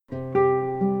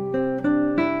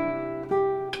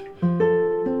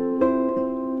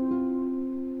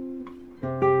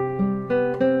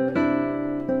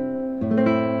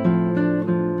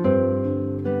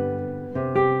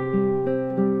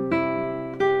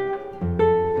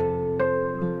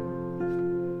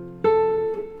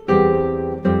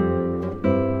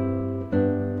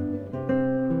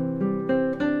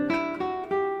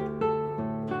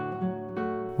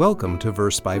Welcome to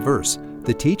Verse by Verse,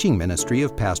 the teaching ministry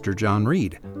of Pastor John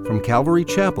Reed from Calvary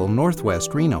Chapel,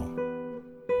 Northwest Reno.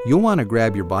 You'll want to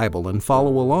grab your Bible and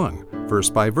follow along, verse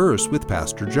by verse with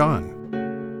Pastor John.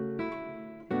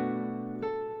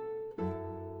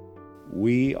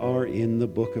 We are in the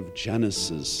book of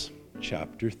Genesis,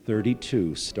 chapter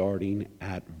 32, starting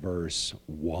at verse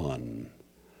 1.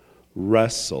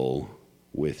 Wrestle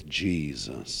with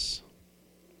Jesus.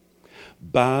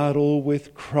 Battle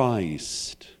with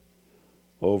Christ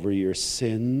over your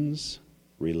sins,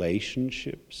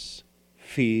 relationships,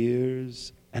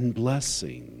 fears, and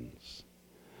blessings.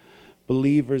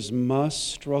 Believers must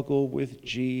struggle with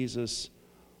Jesus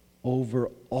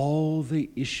over all the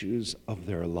issues of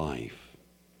their life.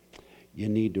 You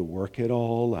need to work it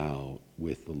all out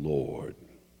with the Lord.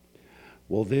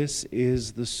 Well, this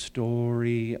is the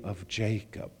story of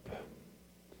Jacob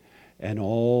and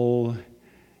all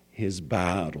his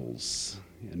battles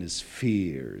and his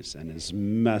fears and his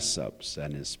mess-ups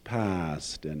and his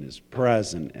past and his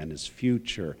present and his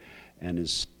future and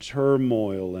his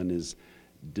turmoil and his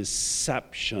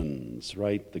deceptions,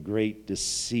 right? The great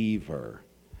deceiver.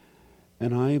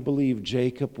 And I believe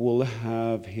Jacob will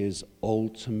have his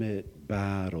ultimate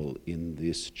battle in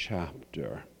this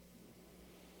chapter.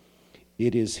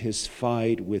 It is his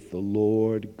fight with the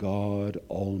Lord God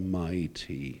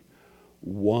Almighty,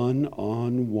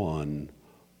 one-on-one,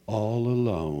 all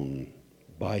alone,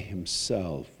 by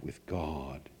himself with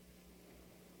God.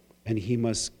 And he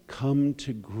must come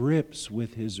to grips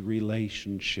with his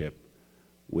relationship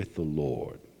with the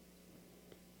Lord.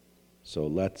 So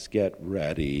let's get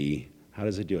ready. How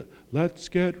does it do it? Let's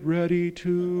get ready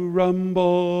to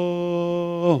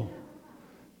rumble.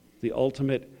 The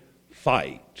ultimate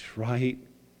fight, right?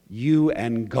 You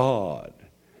and God.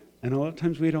 And a lot of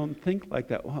times we don't think like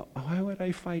that. Well, why would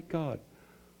I fight God?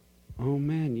 Oh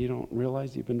man, you don't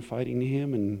realize you've been fighting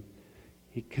him, and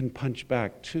he can punch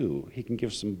back too. He can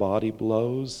give some body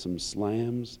blows, some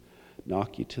slams,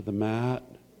 knock you to the mat.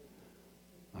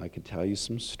 I could tell you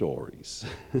some stories.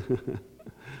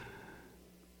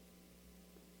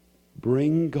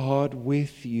 Bring God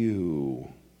with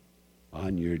you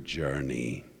on your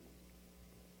journey.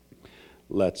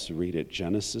 Let's read it.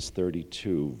 Genesis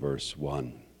 32, verse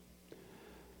 1.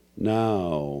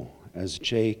 Now, as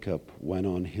Jacob went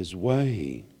on his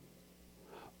way,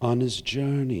 on his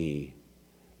journey,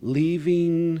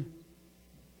 leaving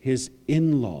his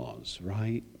in-laws,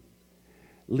 right?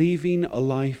 Leaving a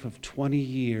life of 20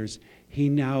 years, he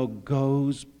now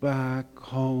goes back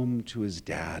home to his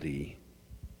daddy.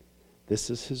 This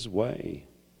is his way.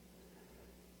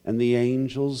 And the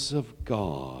angels of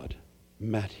God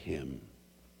met him.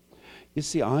 You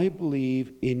see, I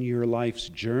believe in your life's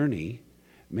journey,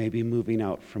 maybe moving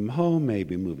out from home,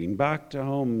 maybe moving back to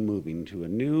home, moving to a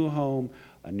new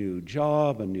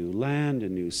job, a new land, a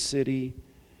new city.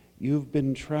 You've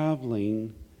been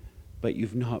traveling, but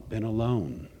you've not been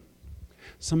alone.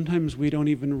 Sometimes we don't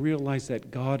even realize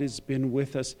that God has been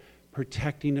with us,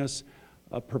 protecting us,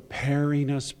 preparing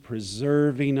us,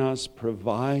 preserving us,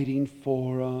 providing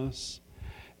for us.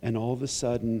 And all of a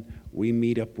sudden, we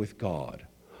meet up with God.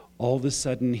 All of a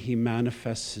sudden, he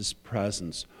manifests his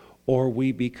presence, or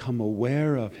we become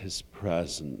aware of his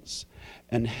presence.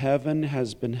 And heaven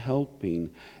has been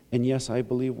helping. And yes, I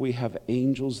believe we have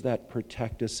angels that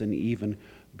protect us, and even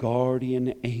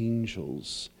guardian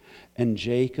angels. And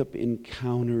Jacob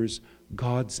encounters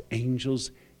God's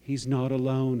angels. He's not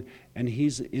alone, and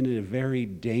he's in a very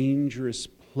dangerous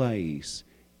place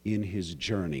in his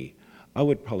journey. I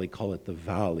would probably call it the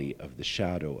valley of the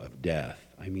shadow of death.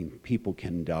 I mean, people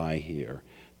can die here.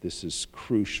 This is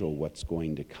crucial what's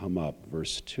going to come up.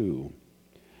 Verse 2.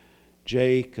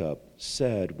 Jacob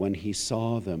said when he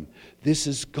saw them, "This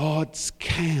is God's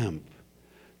camp."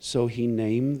 So he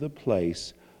named the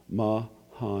place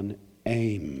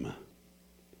Mahanaim,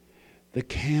 the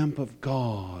camp of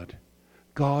God.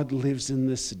 God lives in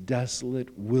this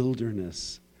desolate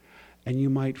wilderness. And you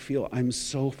might feel, I'm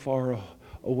so far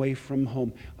away from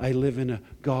home. I live in a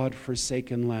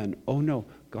God-forsaken land. Oh no,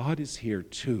 God is here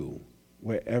too,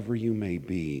 wherever you may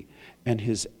be. And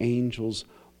his angels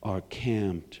are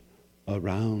camped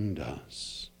around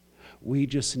us. We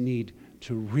just need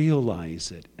to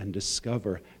realize it and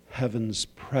discover heaven's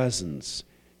presence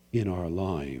in our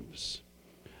lives.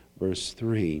 Verse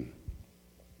 3.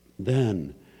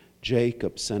 Then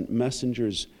Jacob sent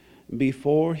messengers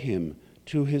before him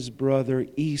to his brother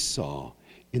Esau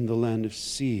in the land of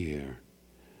Seir,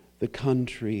 the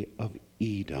country of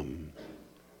Edom.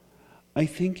 I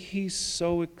think he's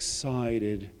so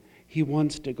excited. He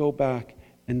wants to go back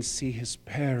and see his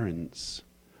parents.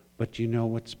 But you know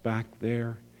what's back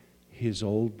there? his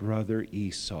old brother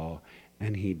Esau,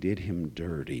 and he did him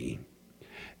dirty.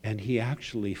 And he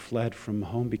actually fled from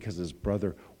home because his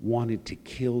brother wanted to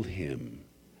kill him.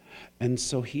 And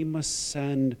so he must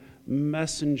send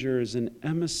messengers and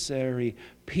emissary,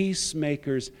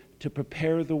 peacemakers to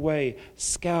prepare the way,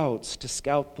 scouts to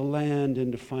scout the land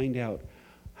and to find out,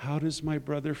 how does my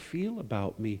brother feel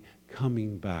about me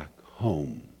coming back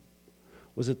home?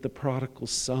 Was it the prodigal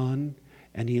son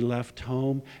and he left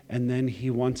home and then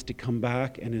he wants to come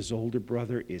back and his older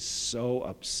brother is so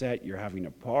upset you're having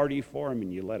a party for him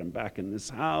and you let him back in this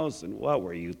house? And what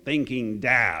were you thinking,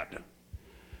 Dad?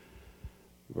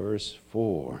 Verse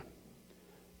 4,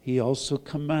 he also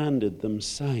commanded them,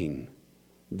 saying,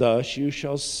 thus you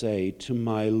shall say to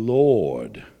my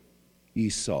lord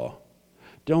Esau,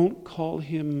 don't call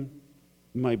him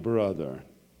my brother,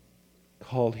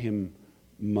 call him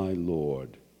my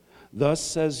lord. Thus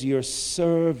says your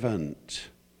servant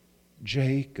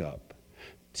Jacob,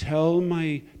 tell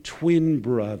my twin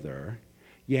brother,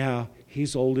 yeah,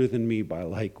 he's older than me by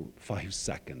like 5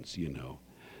 seconds,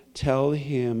 tell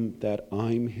him that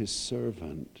I'm his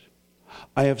servant.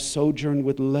 I have sojourned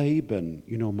with Laban,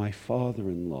 my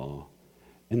father-in-law,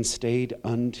 and stayed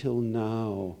until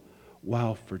now.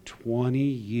 Wow, for 20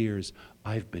 years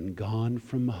I've been gone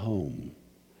from home.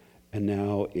 And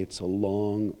now it's a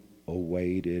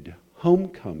long-awaited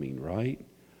homecoming, right?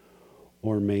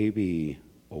 Or maybe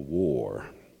a war.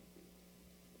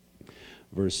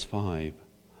 Verse 5,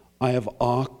 I have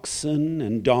oxen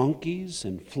and donkeys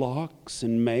and flocks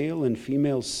and male and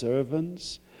female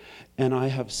servants, and I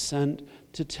have sent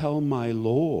to tell my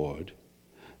Lord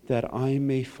that I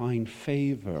may find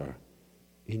favor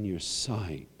in your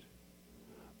sight.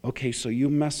 Okay, so you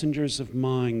messengers of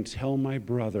mine, tell my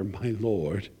brother, my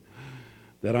Lord,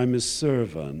 that I'm his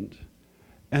servant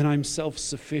and I'm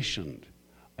self-sufficient.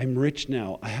 I'm rich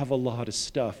now. I have a lot of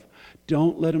stuff.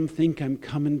 Don't let him think I'm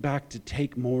coming back to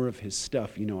take more of his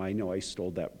stuff. I know I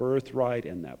stole that birthright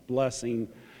and that blessing,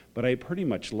 but I pretty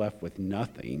much left with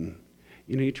nothing.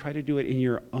 You try to do it in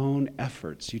your own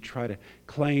efforts. You try to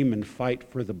claim and fight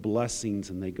for the blessings,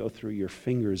 and they go through your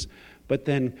fingers. But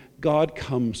then God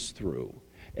comes through,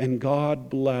 and God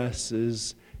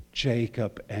blesses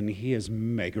Jacob, and he is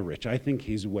mega rich. I think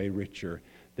he's way richer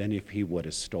than if he would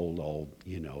have stole all,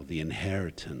 the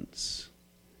inheritance.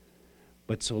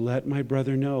 But so let my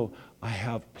brother know, I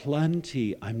have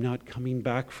plenty. I'm not coming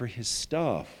back for his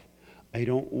stuff. I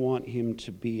don't want him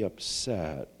to be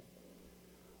upset.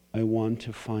 I want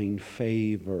to find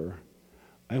favor.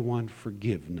 I want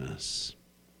forgiveness.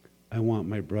 I want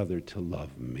my brother to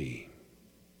love me.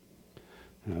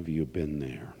 Have you been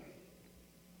there?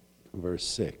 Verse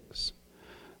 6.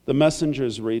 The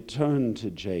messengers returned to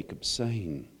Jacob,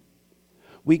 saying,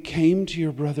 we came to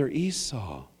your brother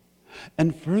Esau,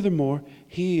 and furthermore,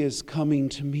 he is coming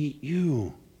to meet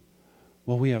you.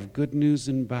 Well, we have good news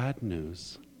and bad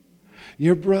news.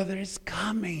 Your brother is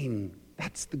coming.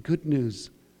 That's the good news.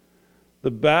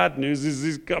 The bad news is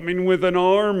he's coming with an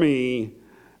army,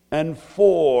 and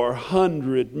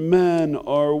 400 men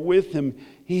are with him.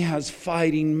 He has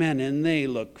fighting men, and they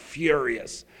look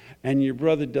furious. And your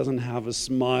brother doesn't have a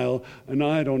smile, and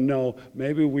I don't know,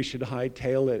 maybe we should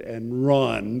hightail it and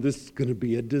run. This is going to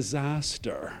be a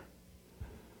disaster.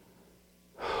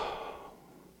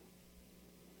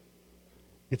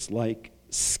 It's like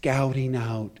scouting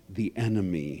out the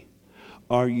enemy.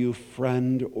 Are you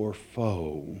friend or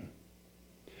foe?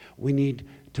 We need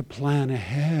to plan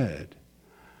ahead.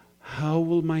 How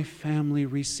will my family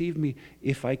receive me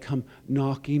if I come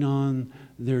knocking on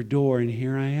their door and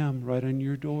here I am right on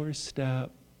your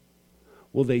doorstep?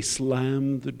 Will they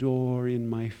slam the door in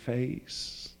my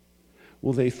face?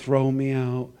 Will they throw me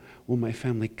out? Will my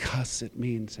family cuss at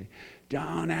me and say,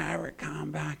 don't ever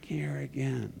come back here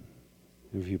again?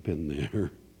 Have you been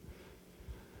there?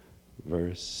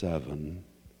 Verse 7.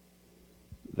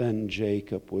 Then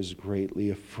Jacob was greatly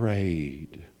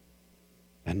afraid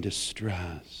and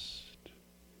distressed.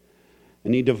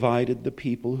 And he divided the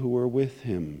people who were with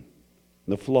him,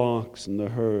 the flocks and the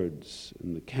herds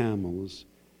and the camels,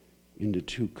 into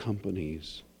 2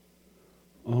 companies.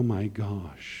 Oh my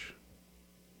gosh.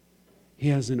 He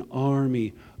has an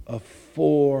army of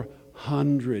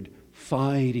 400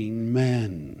 fighting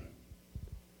men.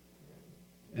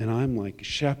 And I'm like a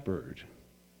shepherd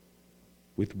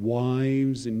with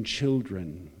wives and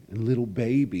children and little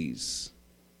babies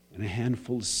and a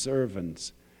handful of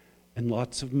servants and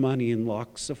lots of money and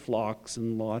lots of flocks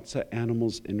and lots of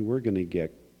animals, and we're going to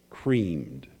get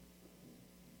creamed.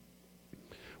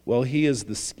 Well, he is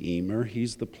the schemer,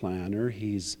 he's the planner,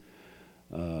 he's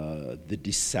the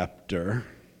deceptor.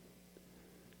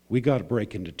 We got to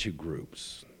break into 2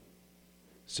 groups.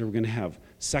 So we're going to have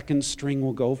second string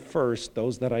will go first,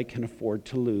 those that I can afford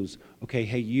to lose. Okay,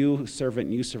 hey, you servant,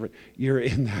 you're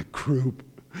in that group.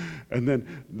 And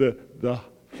then the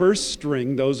first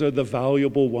string, those are the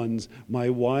valuable ones, my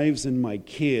wives and my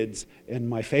kids and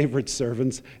my favorite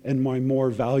servants and my more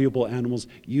valuable animals,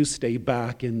 you stay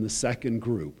back in the second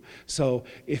group. So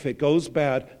if it goes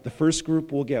bad, the first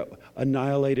group will get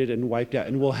annihilated and wiped out,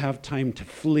 and we'll have time to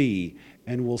flee,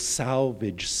 and we'll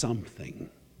salvage something.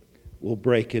 We'll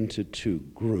break into two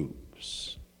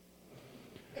groups.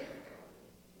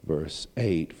 Verse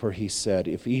 8, for he said,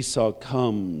 if Esau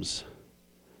comes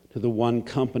to the one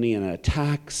company and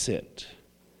attacks it,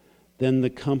 then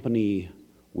the company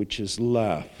which is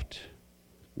left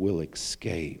will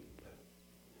escape.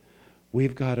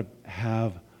 We've got to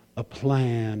have a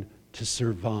plan to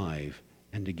survive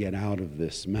and to get out of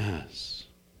this mess.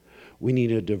 We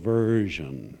need a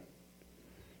diversion.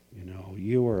 You know,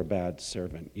 you are a bad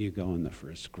servant. You go in the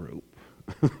first group.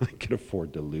 I can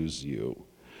afford to lose you.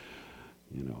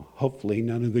 You know, hopefully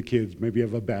none of the kids, maybe you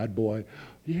have a bad boy.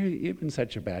 You've been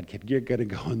such a bad kid. You're going to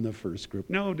go in the first group.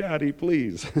 No, Daddy,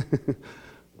 please.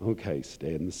 Okay,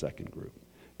 stay in the second group.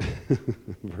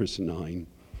 Verse 9.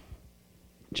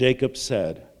 Jacob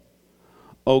said,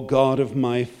 O God of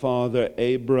my father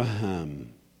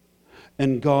Abraham,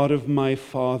 and God of my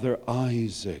father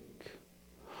Isaac,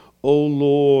 O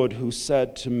Lord, who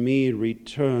said to me,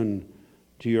 return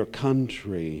to your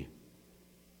country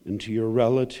and to your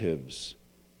relatives,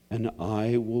 and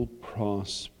I will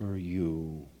prosper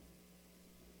you.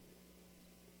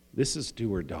 This is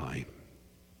do or die.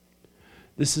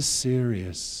 This is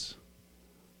serious.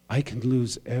 I can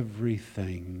lose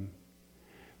everything.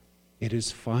 It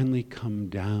has finally come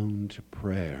down to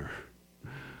prayer.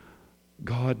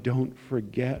 God, don't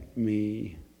forget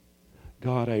me.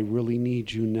 God, I really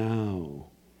need you now.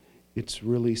 It's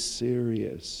really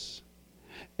serious.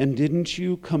 And didn't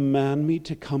you command me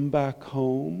to come back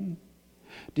home?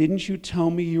 Didn't you tell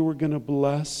me you were going to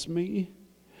bless me?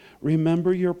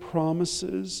 Remember your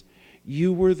promises?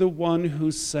 You were the one who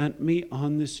sent me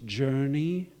on this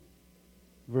journey.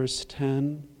 Verse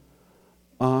 10,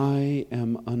 I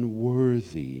am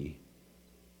unworthy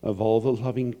of all the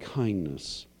loving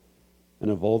kindness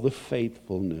and of all the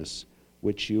faithfulness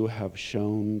which you have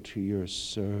shown to your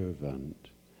servant.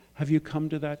 Have you come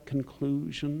to that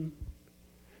conclusion?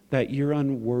 That you're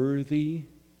unworthy?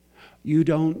 You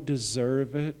don't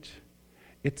deserve it?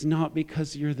 It's not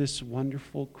because you're this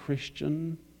wonderful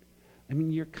Christian. I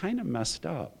mean, you're kind of messed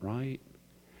up, right?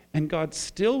 And God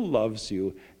still loves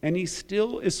you, and He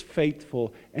still is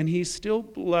faithful, and He still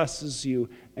blesses you,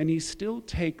 and He still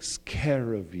takes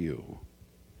care of you.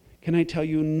 Can I tell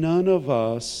you, none of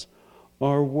us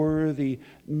are worthy.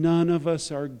 None of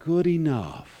us are good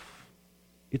enough.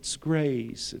 It's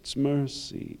grace, it's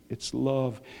mercy, it's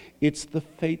love, it's the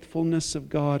faithfulness of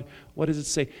God. What does it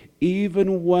say?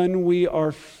 Even when we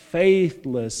are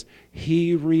faithless,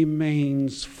 He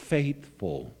remains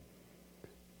faithful,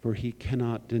 for He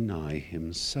cannot deny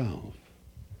Himself.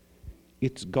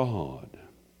 It's God.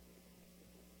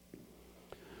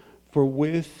 For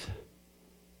with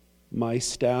my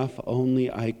staff only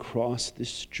I crossed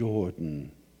this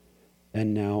Jordan,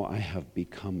 and now I have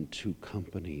become two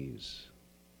companies.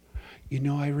 You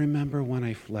know, I remember when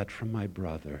I fled from my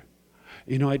brother.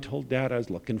 You know, I told Dad I was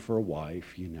looking for a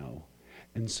wife, you know.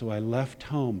 And so I left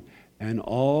home, and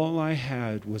all I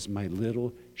had was my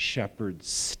little shepherd's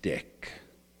stick.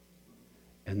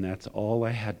 And that's all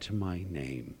I had to my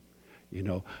name. You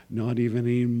know, not even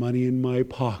any money in my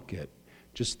pocket,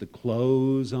 just the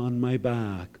clothes on my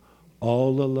back.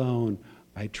 All alone,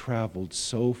 I traveled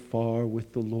so far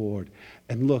with the Lord.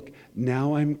 And look,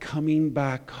 now I'm coming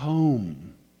back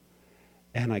home.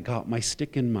 And I got my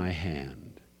stick in my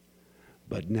hand.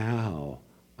 But now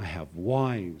I have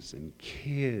wives and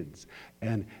kids,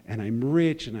 and I'm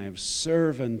rich, and I have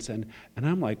servants, and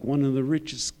I'm like one of the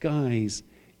richest guys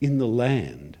in the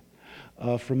land.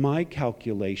 From my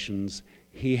calculations,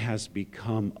 he has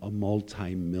become a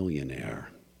multimillionaire.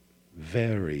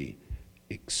 Very,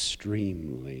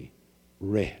 extremely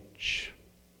rich.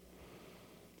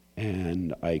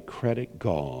 And I credit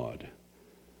God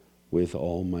with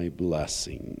all my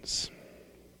blessings.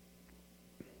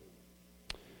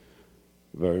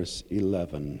 Verse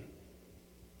 11.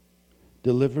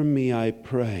 Deliver me, I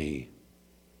pray,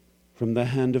 from the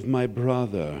hand of my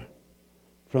brother,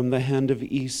 from the hand of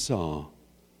Esau,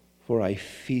 for I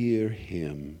fear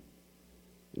him,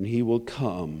 and he will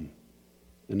come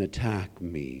and attack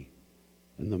me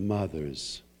and the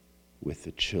mothers with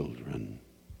the children.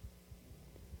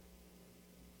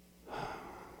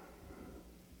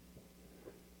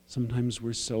 Sometimes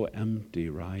we're so empty,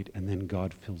 right? And then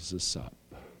God fills us up.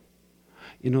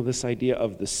 You know, this idea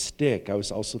of the stick, I was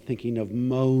also thinking of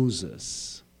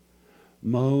Moses.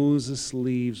 Moses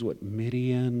leaves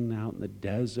Midian out in the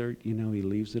desert, he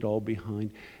leaves it all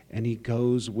behind, and he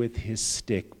goes with his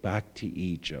stick back to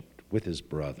Egypt with his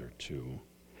brother too.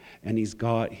 And he's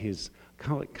got his,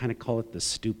 kind of call it the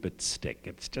stupid stick.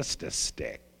 It's just a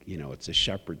stick, it's a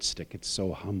shepherd's stick. It's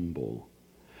so humble.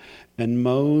 And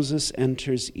Moses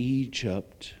enters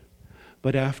Egypt,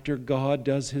 but after God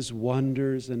does his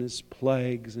wonders and his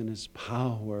plagues and his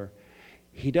power,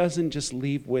 he doesn't just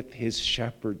leave with his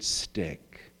shepherd's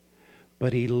stick,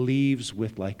 but he leaves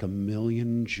with like 1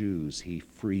 million Jews. He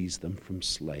frees them from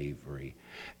slavery.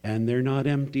 And they're not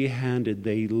empty-handed.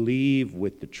 They leave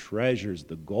with the treasures,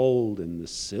 the gold and the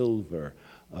silver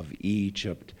of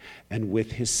Egypt. And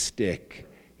with his stick,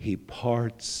 he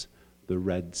parts the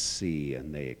Red Sea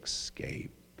and they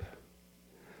escape.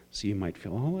 So you might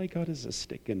feel, all I got is a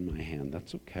stick in my hand.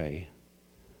 That's okay.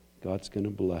 God's going to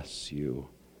bless you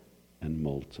and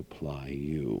multiply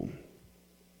you.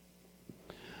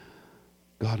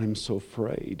 God, I'm so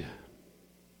afraid.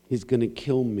 He's going to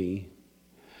kill me.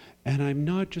 And I'm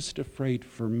not just afraid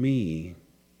for me.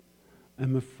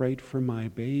 I'm afraid for my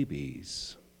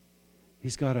babies.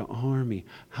 He's got an army.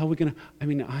 How are we going to,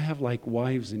 I have like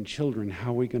wives and children. How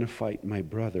are we going to fight my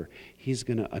brother? He's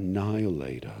going to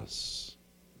annihilate us.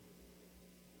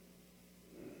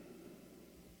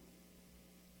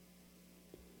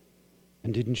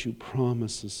 And didn't you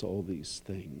promise us all these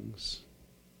things?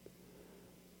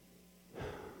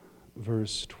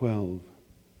 Verse 12.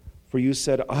 For you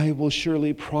said, I will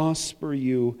surely prosper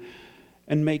you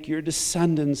and make your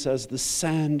descendants as the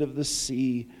sand of the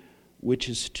sea, which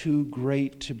is too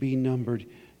great to be numbered.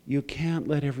 You can't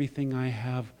let everything I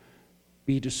have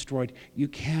be destroyed. You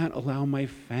can't allow my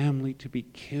family to be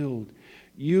killed.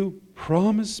 You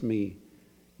promised me.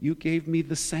 You gave me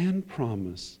the sand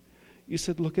promise. You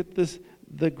said, look at this,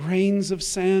 the grains of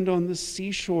sand on the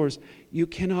seashores. You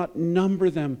cannot number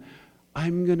them.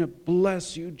 I'm going to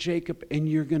bless you, Jacob, and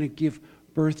you're going to give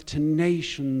birth to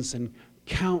nations and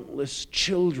countless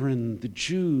children, the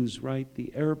Jews, right?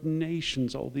 The Arab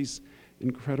nations, all these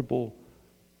incredible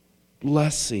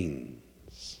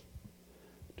blessings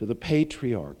to the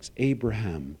patriarchs,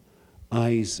 Abraham,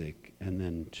 Isaac, and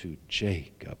then to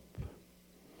Jacob.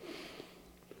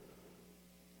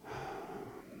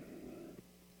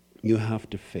 You have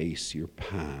to face your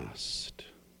past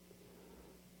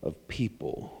of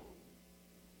people,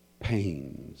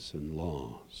 pains, and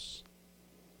loss.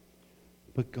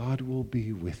 But God will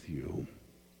be with you.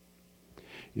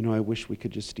 I wish we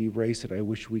could just erase it. I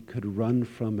wish we could run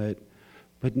from it.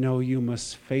 But no, you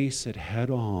must face it head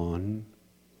on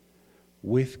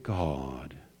with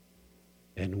God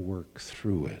and work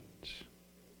through it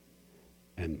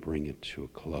and bring it to a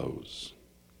close.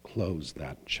 Close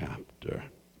that chapter.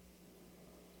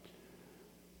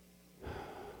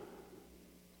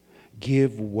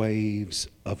 Give waves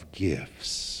of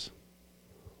gifts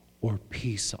or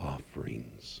peace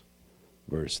offerings.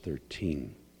 Verse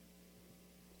 13.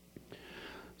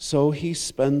 So he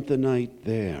spent the night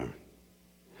there.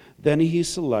 Then he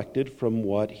selected from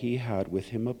what he had with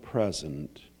him a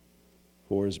present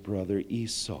for his brother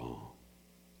Esau.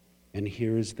 And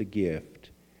here is the gift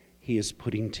he is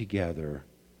putting together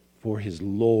for his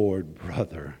Lord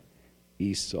brother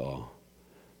Esau.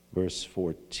 Verse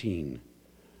 14.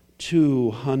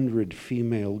 200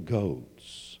 female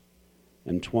goats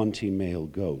and 20 male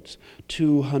goats,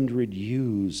 200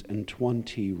 ewes and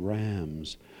 20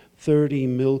 rams, 30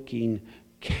 milking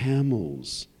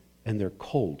camels and their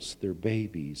colts, their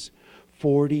babies,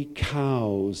 40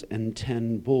 cows and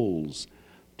 10 bulls,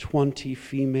 20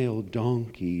 female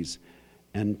donkeys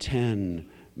and 10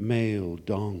 male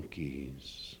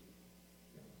donkeys.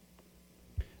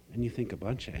 And you think, a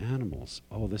bunch of animals,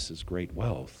 oh, this is great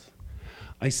wealth.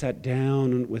 I sat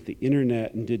down with the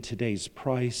internet and did today's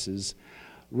prices.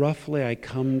 Roughly, I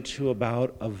come to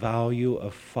about a value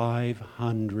of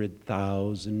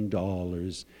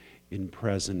 $500,000 in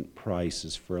present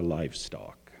prices for a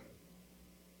livestock.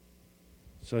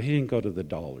 So he didn't go to the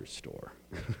dollar store.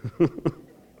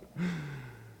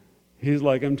 He's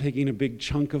like, I'm taking a big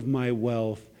chunk of my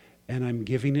wealth and I'm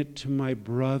giving it to my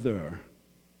brother.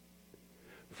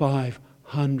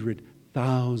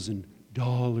 $500,000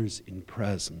 in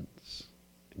presents.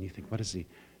 And you think, what is he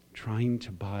trying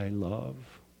to buy?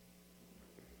 Love?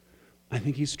 I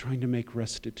think he's trying to make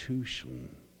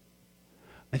restitution.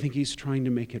 I think he's trying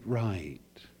to make it right.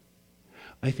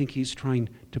 I think he's trying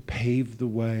to pave the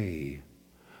way.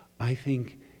 I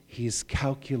think he's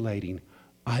calculating,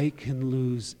 I can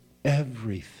lose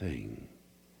everything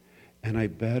and I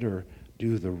better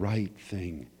do the right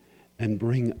thing and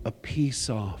bring a peace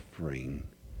offering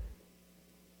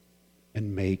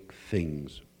and make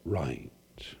things right.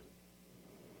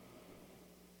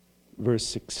 Verse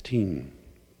 16.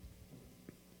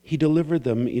 He delivered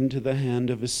them into the hand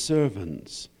of his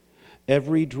servants.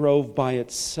 Every drove by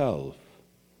itself,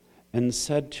 and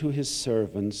said to his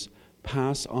servants,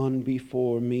 "Pass on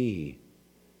before me,"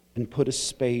 and put a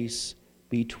space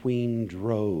between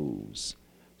droves.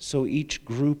 So each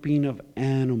grouping of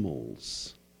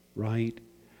animals, right?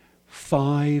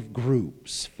 5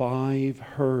 groups, 5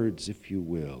 herds, if you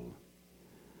will.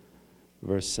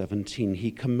 Verse 17,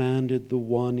 he commanded the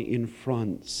one in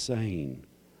front, saying,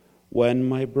 "When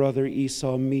my brother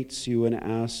Esau meets you and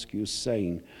asks you,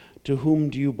 saying, 'To whom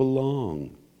do you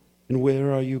belong? And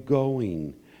where are you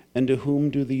going? And to whom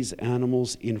do these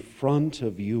animals in front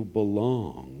of you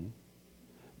belong?'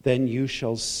 Then you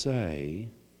shall say,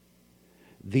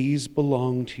 'These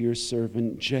belong to your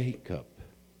servant Jacob.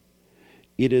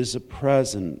 It is a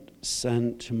present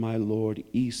sent to my lord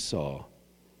Esau,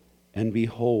 and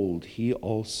behold, he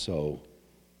also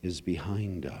is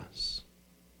behind us.'"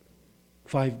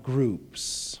 5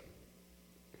 groups.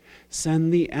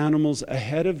 Send the animals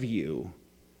ahead of you,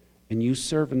 and you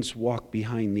servants walk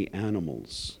behind the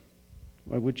animals.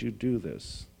 Why would you do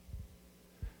this?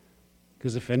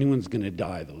 Because if anyone's going to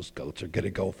die, those goats are going to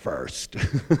go first.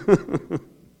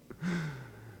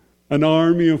 An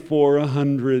army of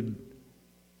 400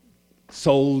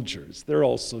 soldiers. They're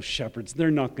also shepherds.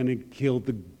 They're not going to kill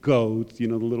the goats, the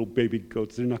little baby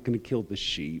goats. They're not going to kill the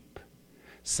sheep.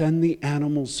 Send the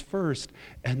animals first,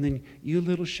 and then you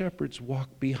little shepherds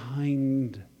walk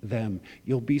behind them.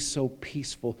 You'll be so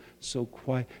peaceful, so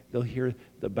quiet. They'll hear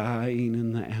the baying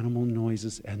and the animal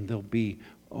noises, and they'll be,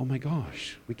 "Oh my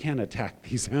gosh, we can't attack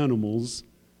these animals.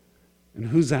 And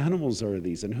whose animals are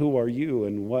these? And who are you?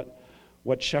 And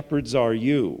what shepherds are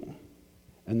you?"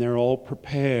 And they're all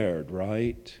prepared,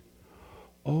 right?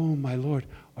 "Oh, my Lord,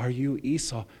 are you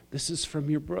Esau? This is from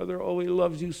your brother. Oh, he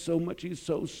loves you so much. He's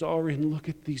so sorry. And look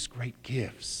at these great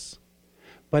gifts."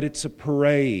 But it's a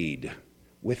parade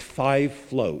with 5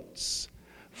 floats,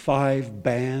 5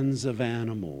 bands of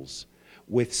animals,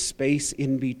 with space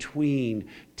in between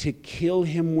to kill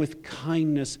him with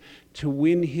kindness, to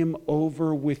win him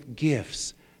over with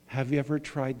gifts. Have you ever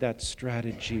tried that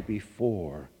strategy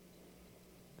before?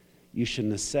 You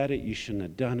shouldn't have said it. You shouldn't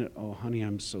have done it. "Oh, honey,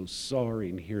 I'm so sorry.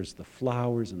 And here's the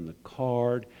flowers and the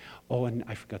card. Oh, and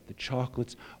I forgot the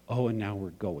chocolates. Oh, and now we're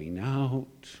going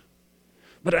out.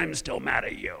 But I'm still mad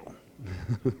at you."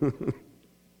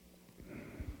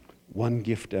 One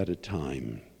gift at a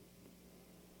time.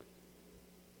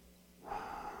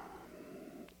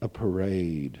 A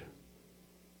parade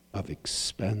of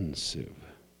expensive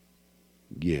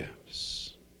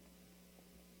gifts.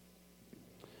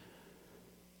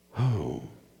 Oh,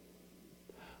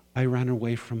 I ran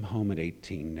away from home at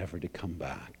 18, never to come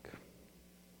back.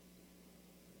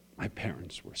 My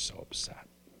parents were so upset.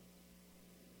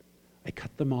 I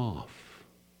cut them off.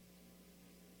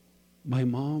 My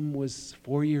mom was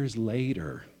 4 years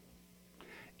later.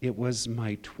 It was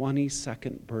my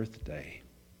 22nd birthday.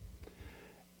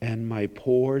 And my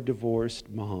poor divorced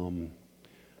mom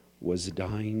was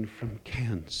dying from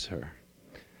cancer.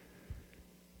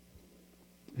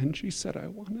 And she said, "I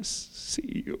want to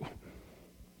see you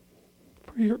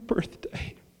for your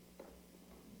birthday."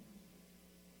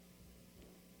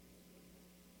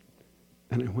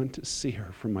 And I went to see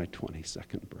her for my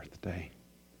 22nd birthday.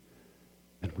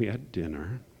 And we had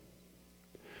dinner.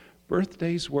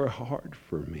 Birthdays were hard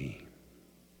for me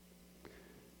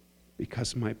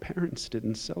because my parents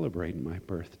didn't celebrate my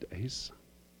birthdays.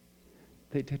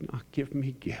 They did not give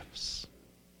me gifts.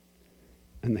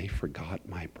 And they forgot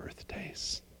my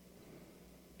birthdays.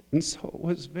 And so it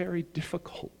was very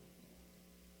difficult.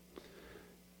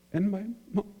 And my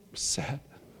mom said,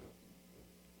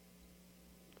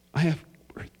 "I have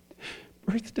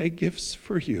birthday gifts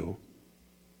for you."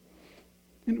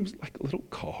 And it was like a little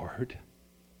card,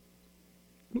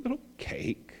 a little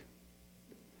cake,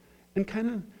 and kind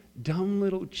of dumb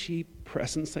little cheap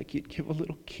presents like you'd give a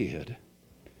little kid.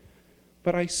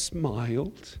 But I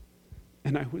smiled.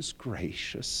 And I was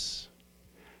gracious.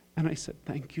 And I said,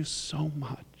 "Thank you so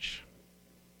much."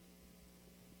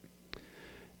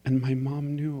 And my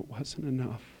mom knew it wasn't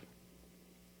enough.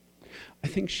 I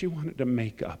think she wanted to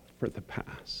make up for the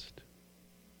past.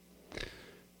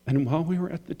 And while we were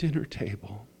at the dinner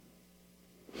table,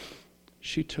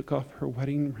 she took off her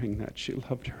wedding ring that she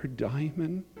loved, her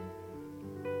diamond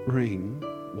ring,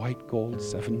 white gold,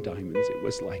 7 diamonds. It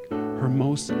was like her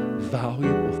most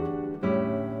valuable thing.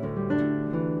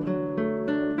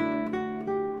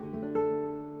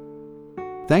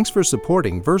 Thanks for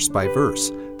supporting Verse by Verse,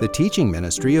 the teaching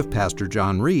ministry of Pastor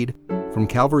John Reed from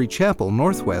Calvary Chapel,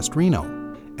 Northwest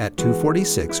Reno, at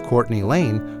 246 Courtney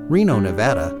Lane, Reno,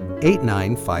 Nevada,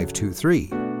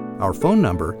 89523. Our phone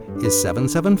number is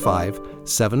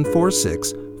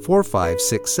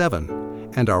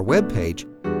 775-746-4567, and our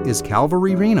webpage is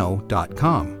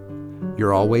calvaryreno.com.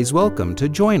 You're always welcome to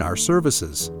join our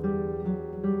services.